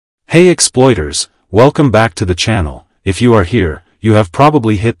Hey exploiters, welcome back to the channel. If you are here, you have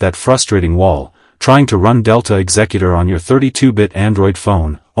probably hit that frustrating wall, trying to run Delta Executor on your 32-bit Android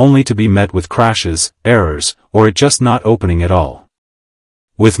phone, only to be met with crashes, errors, or it just not opening at all.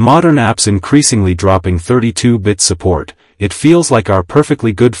 With modern apps increasingly dropping 32-bit support, it feels like our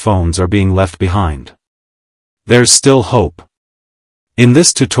perfectly good phones are being left behind. There's still hope. In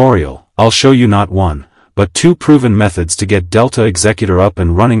this tutorial, I'll show you not one, but two proven methods to get Delta Executor up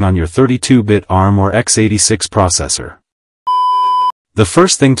and running on your 32-bit ARM or x86 processor. The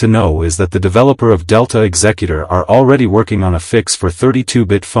first thing to know is that the developer of Delta Executor are already working on a fix for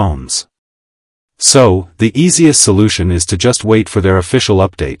 32-bit phones. So, the easiest solution is to just wait for their official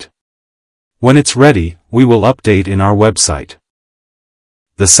update. When it's ready, we will update in our website.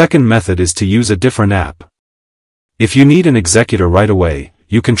 The second method is to use a different app. If you need an executor right away,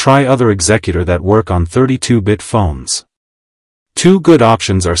 you can try other executor that work on 32-bit phones. Two good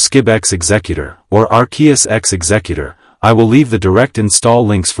options are SkibX Executor or Arceus X Executor. I will leave the direct install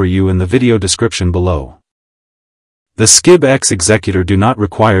links for you in the video description below. The SkibX Executor do not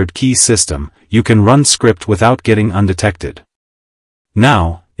require key system, you can run script without getting undetected.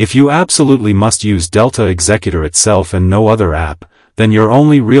 Now, if you absolutely must use Delta Executor itself and no other app, then your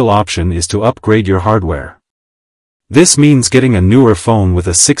only real option is to upgrade your hardware. This means getting a newer phone with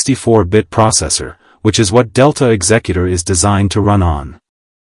a 64-bit processor, which is what Delta Executor is designed to run on.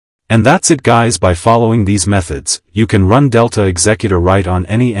 And that's it guys. By following these methods, you can run Delta Executor right on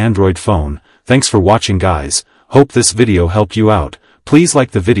any Android phone. Thanks for watching guys, hope this video helped you out. Please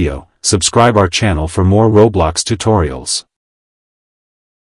like the video, subscribe our channel for more Roblox tutorials.